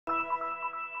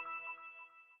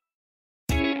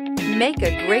Make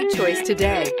a great choice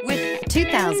today with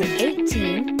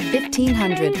 2018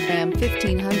 1500. Ram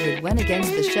 1500 went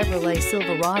against the Chevrolet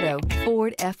Silverado,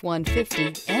 Ford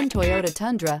F-150, and Toyota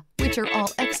Tundra, which are all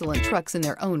excellent trucks in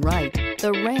their own right.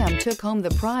 The Ram took home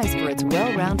the prize for its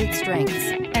well-rounded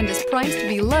strengths and is priced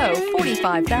below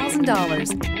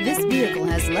 $45,000. This vehicle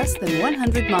has less than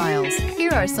 100 miles.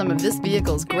 Here are some of this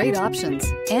vehicle's great options: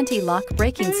 anti-lock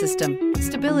braking system,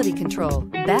 stability control,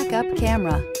 backup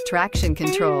camera, traction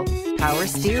control, power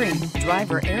steering,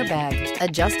 driver airbag,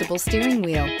 adjustable steering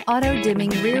wheel, auto-dimming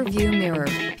rear view mirror,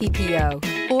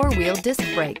 PPO, four-wheel disc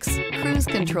brakes, cruise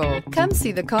control. Come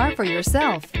see the car for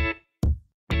yourself.